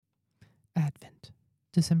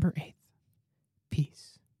December 8th.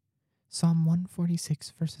 Peace. Psalm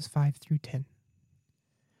 146, verses 5 through 10.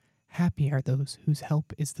 Happy are those whose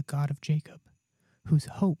help is the God of Jacob, whose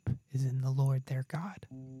hope is in the Lord their God.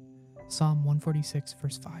 Psalm 146,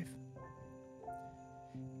 verse 5.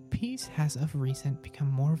 Peace has of recent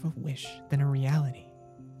become more of a wish than a reality.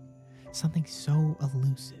 Something so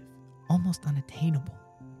elusive, almost unattainable.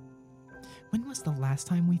 When was the last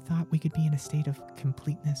time we thought we could be in a state of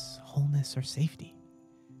completeness, wholeness, or safety?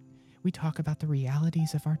 We talk about the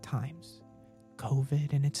realities of our times.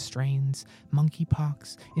 COVID and its strains,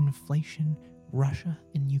 monkeypox, inflation, Russia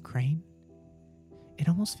and Ukraine. It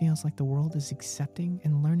almost feels like the world is accepting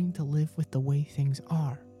and learning to live with the way things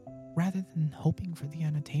are, rather than hoping for the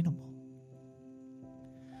unattainable.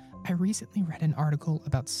 I recently read an article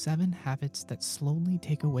about 7 habits that slowly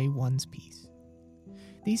take away one's peace.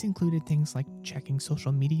 These included things like checking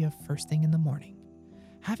social media first thing in the morning,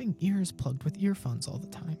 having ears plugged with earphones all the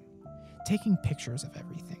time, taking pictures of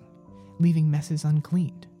everything, leaving messes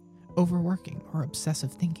uncleaned, overworking or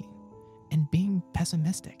obsessive thinking, and being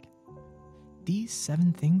pessimistic. These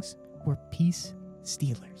 7 things were peace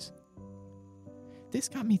stealers. This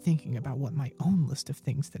got me thinking about what my own list of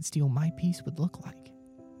things that steal my peace would look like.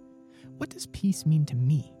 What does peace mean to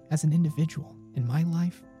me as an individual, in my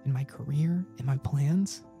life, in my career, in my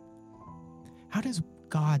plans? How does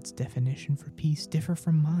God's definition for peace differ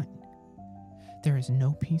from mine? There is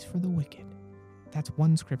no peace for the wicked. That's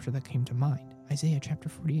one scripture that came to mind, Isaiah chapter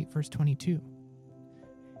 48, verse 22.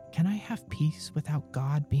 Can I have peace without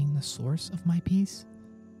God being the source of my peace?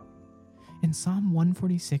 In Psalm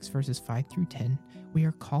 146, verses 5 through 10, we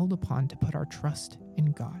are called upon to put our trust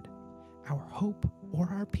in God. Our hope or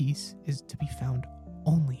our peace is to be found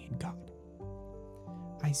only in God.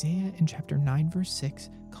 Isaiah in chapter 9, verse 6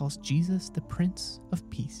 calls Jesus the Prince of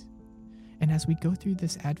Peace. And as we go through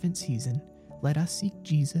this Advent season, let us seek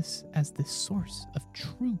Jesus as the source of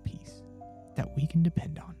true peace that we can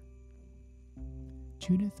depend on.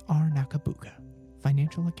 Judith R. Nakabuka,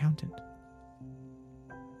 financial accountant.